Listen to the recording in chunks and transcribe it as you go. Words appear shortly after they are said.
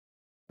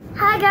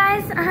Hi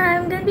guys,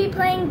 I'm going to be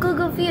playing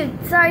Google Feud.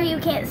 Sorry you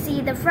can't see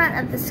the front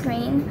of the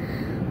screen.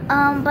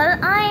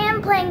 But I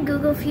am playing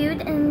Google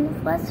Feud,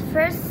 and let's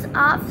first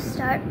off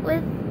start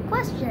with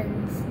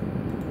questions.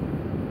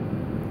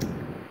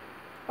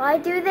 Why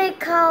do they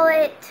call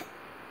it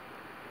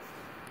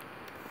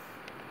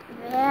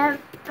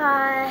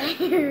vampires?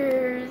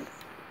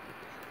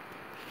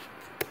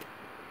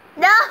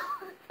 No!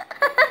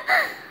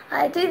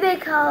 Why do they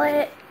call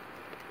it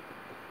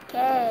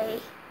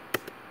gay?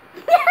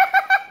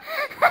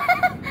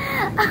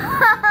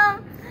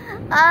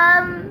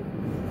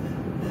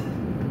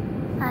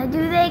 Why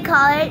do they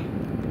call it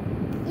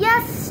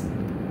yesterday?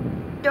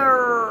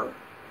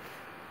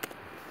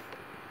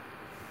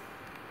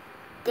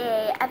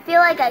 I feel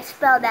like I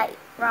spelled that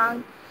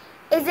wrong.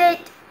 Is it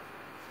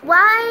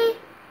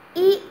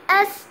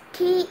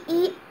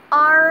yesterday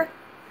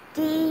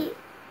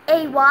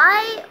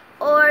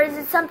or is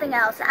it something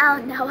else? I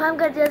don't know. I'm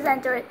gonna just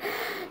enter it.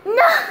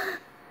 No.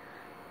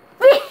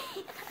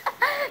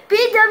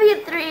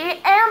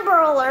 BW3, Amber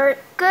Alert,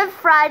 Good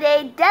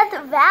Friday, Death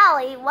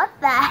Valley, what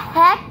the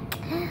heck?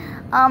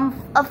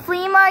 A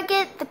flea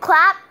market, the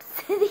Clap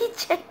City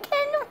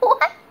Chicken,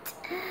 what?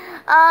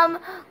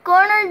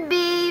 Cornered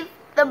beef,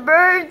 the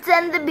birds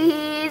and the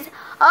bees.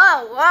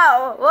 Oh,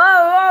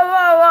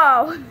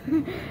 whoa.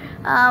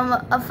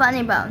 A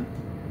funny bone.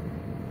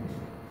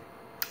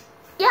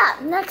 Yeah,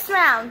 next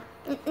round.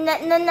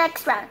 The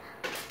next round.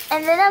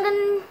 And then I'm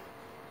gonna...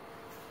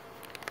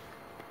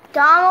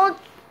 Donald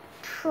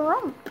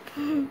Trump.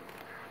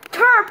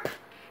 Terp.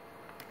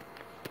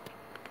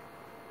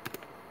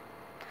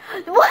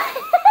 What?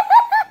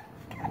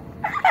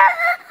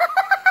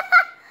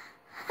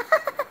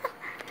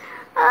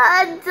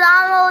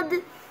 Donald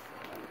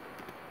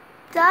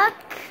Duck.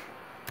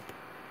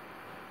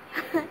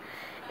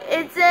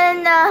 It's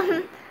in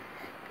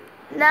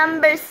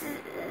number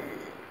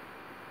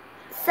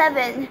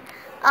 7.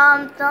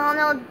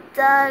 Donald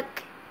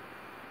Duck.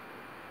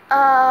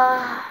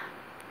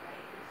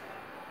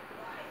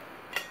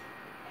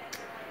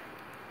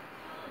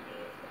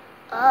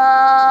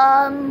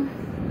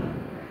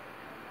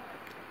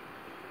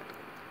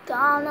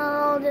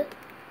 Donald.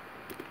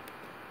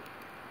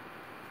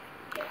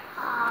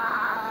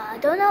 I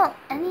don't know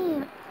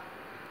any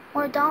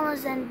more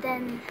Donalds and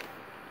then.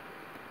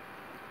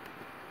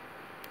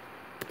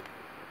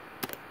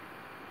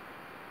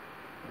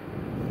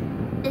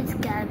 It's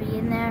gotta be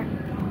in there.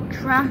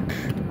 Trump.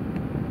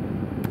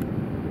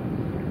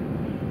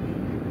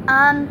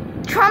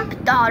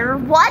 Trump daughter.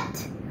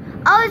 What?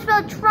 I always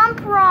spelled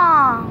Trump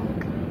wrong.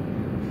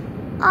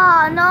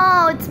 Oh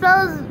no, it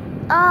spells.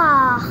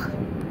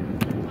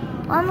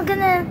 I'm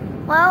gonna.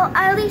 Well,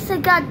 at least I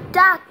got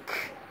duck.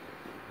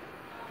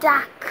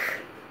 Duck.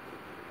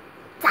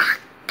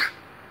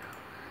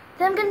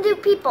 Then I'm gonna do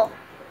people.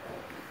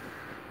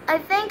 I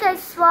think I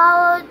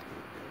swallowed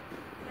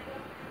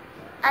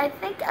a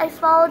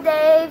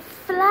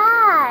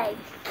fly.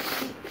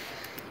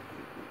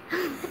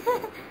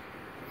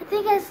 I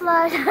think I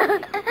swallowed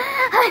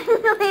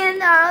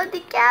Leonardo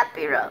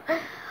DiCaprio.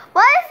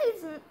 What if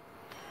he's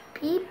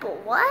people?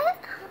 What?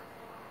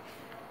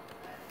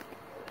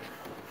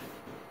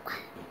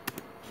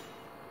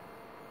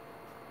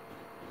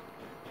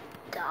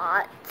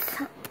 Dots.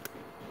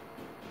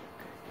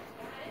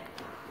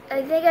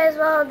 I think I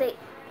swallowed the...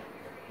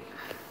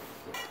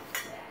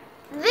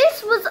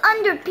 This was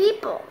under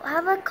people. How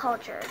about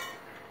culture?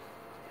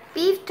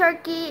 Beef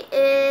turkey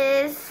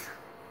is...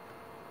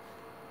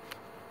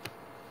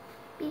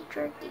 Beef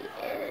turkey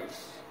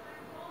is...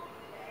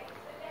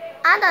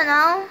 I don't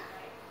know.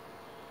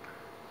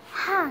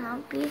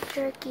 Beef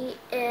jerky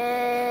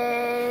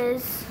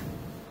is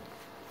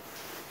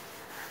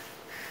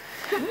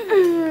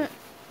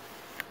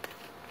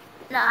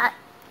not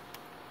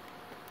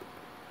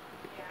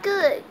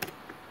good.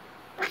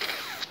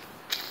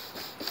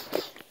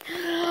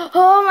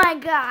 Oh my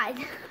god.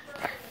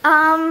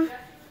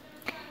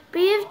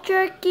 Beef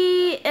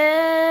jerky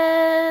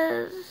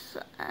is,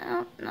 I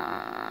don't know.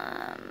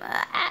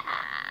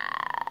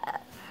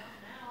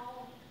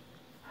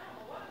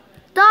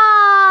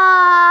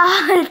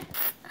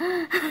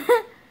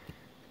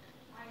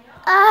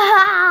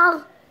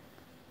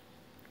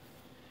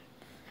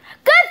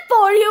 Good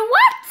for you,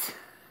 what?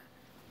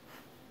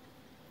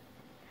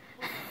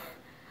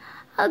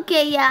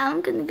 Okay, yeah,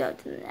 I'm gonna go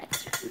to the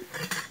next one.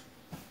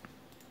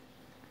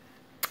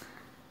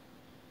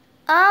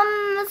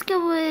 Let's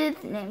go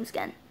with names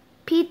again.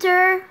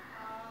 Peter.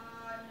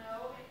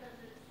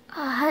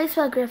 How do you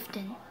spell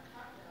Grifton?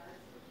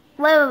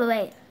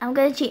 Wait. I'm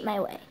gonna cheat my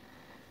way.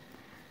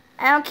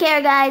 I don't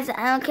care, guys.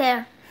 I don't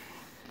care.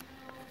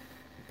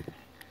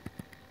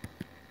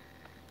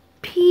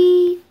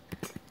 Pete.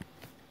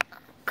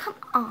 Come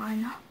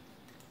on.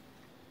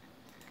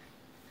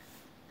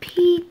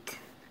 Pete.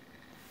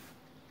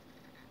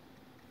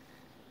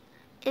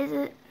 Is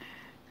it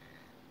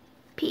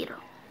Peter?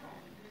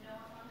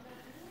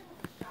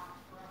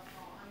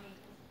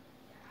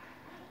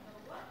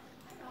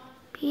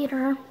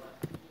 Peter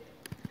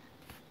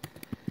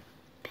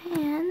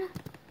Pan.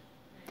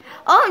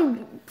 Oh,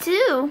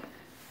 two.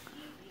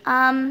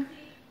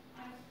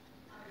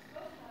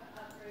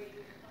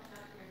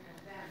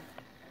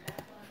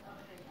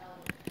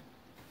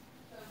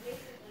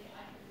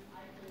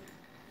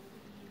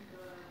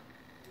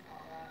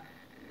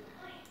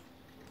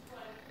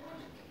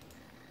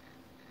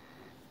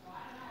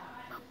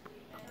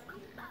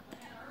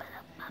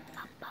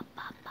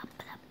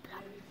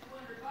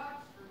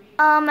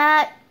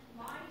 At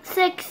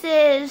 6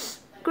 is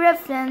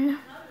Griffin.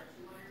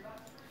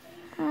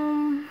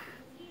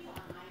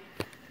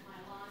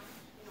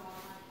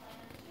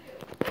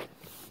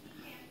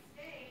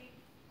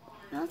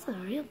 That's a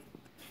real,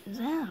 is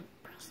that a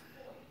person?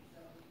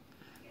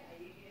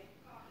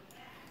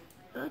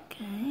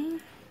 Okay.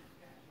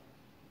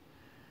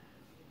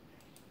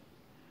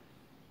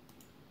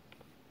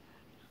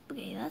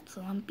 Okay, that's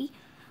lumpy.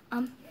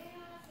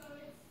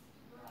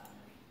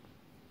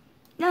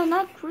 No,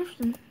 not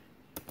Griffin.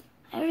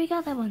 I already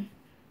got that one.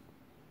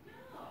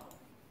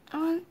 I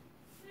want.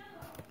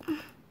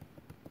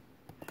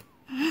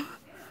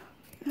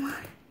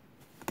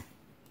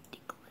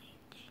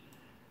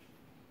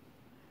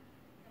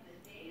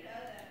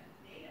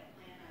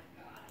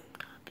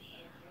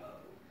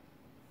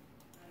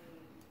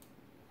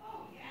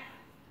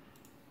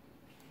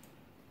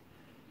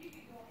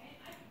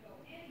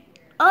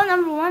 Oh,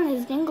 number 1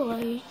 is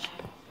Dinklage.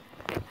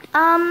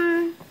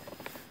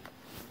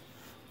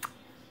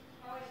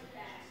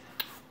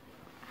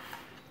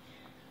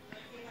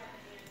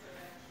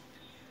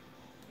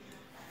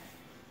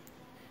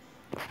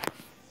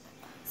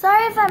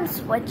 Sorry if I'm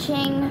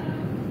switching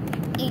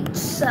each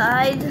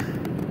side. Is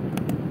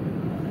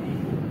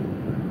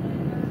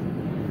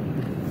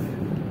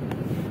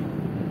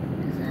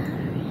that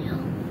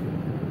real?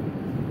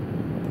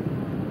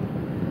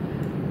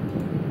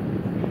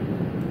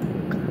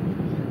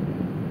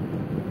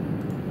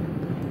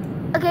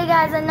 Okay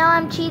guys, I know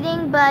I'm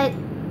cheating, but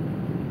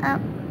I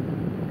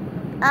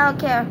don't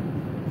care.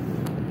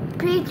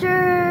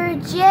 Peter,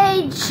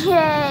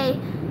 JJ,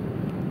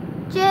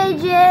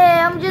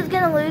 I'm just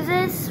gonna lose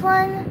this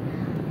one.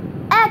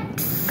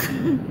 X.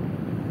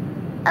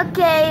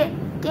 Okay,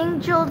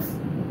 Angel's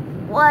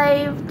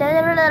wife.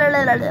 Okay.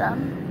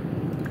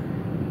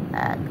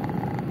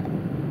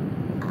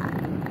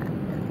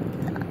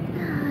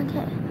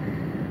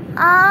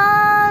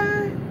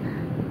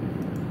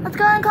 Let's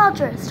go on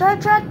culture. Star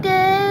Trek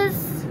is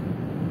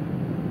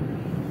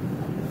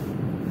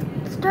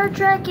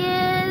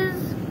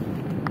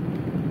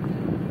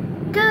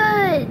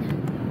good.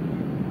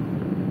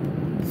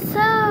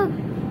 So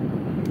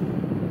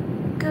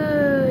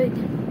good.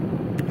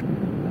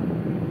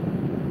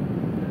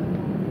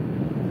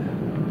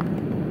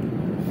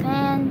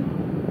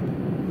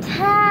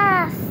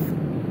 Fantastic.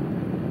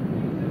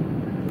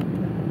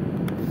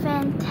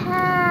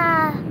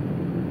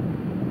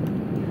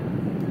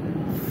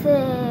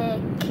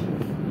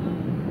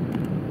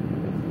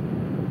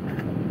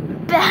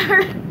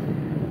 Better.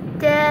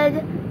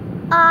 Dead.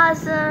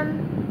 Awesome.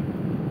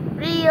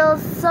 Real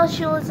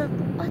socialism.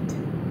 What?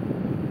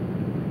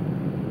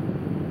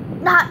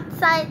 Not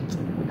science.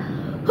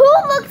 Who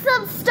looks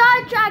up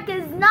Star Trek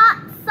is not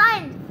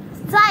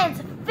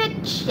science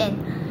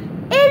fiction?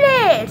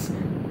 It is.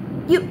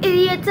 You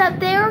idiots up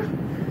there.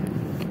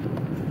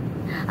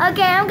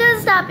 Okay, I'm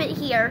gonna stop it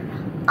here.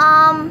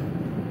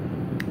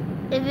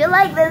 If you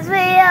like this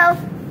video,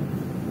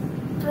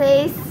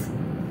 please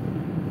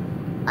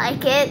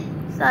like it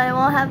so I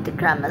won't have to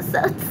cry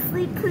myself to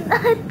sleep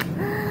tonight.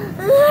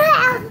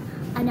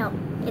 I know,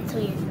 it's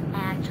weird. I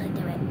actually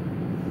do it.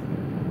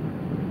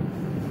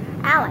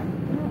 Alan,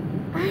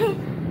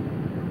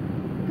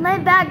 my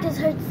back just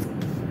hurts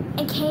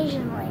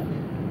occasionally.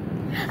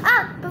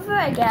 Before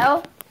I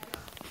go,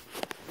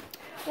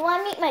 you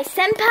want to meet my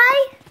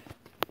senpai?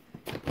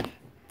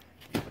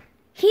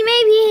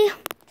 It's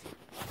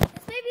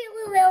maybe a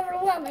little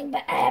overwhelming,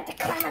 but I have to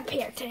climb up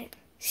here to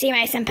see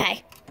my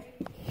senpai.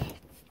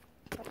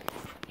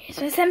 Here's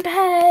my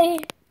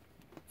senpai.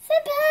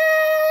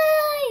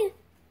 Senpai!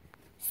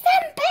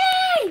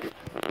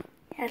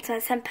 That's my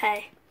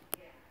senpai.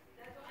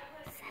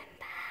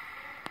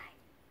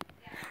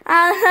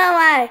 I don't know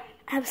why.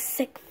 I have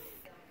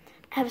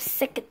a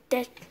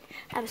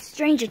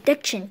strange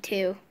addiction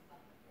to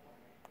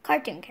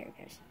cartoon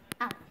characters.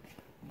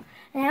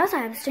 And I also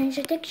have a strange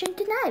addiction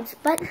to knives.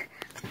 But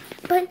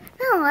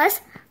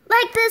nonetheless,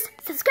 like this,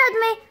 subscribe to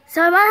me,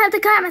 so I won't have to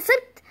cut my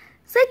sleep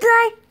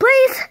tonight.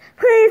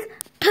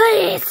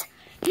 Please.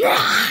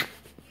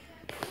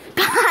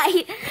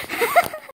 Bye.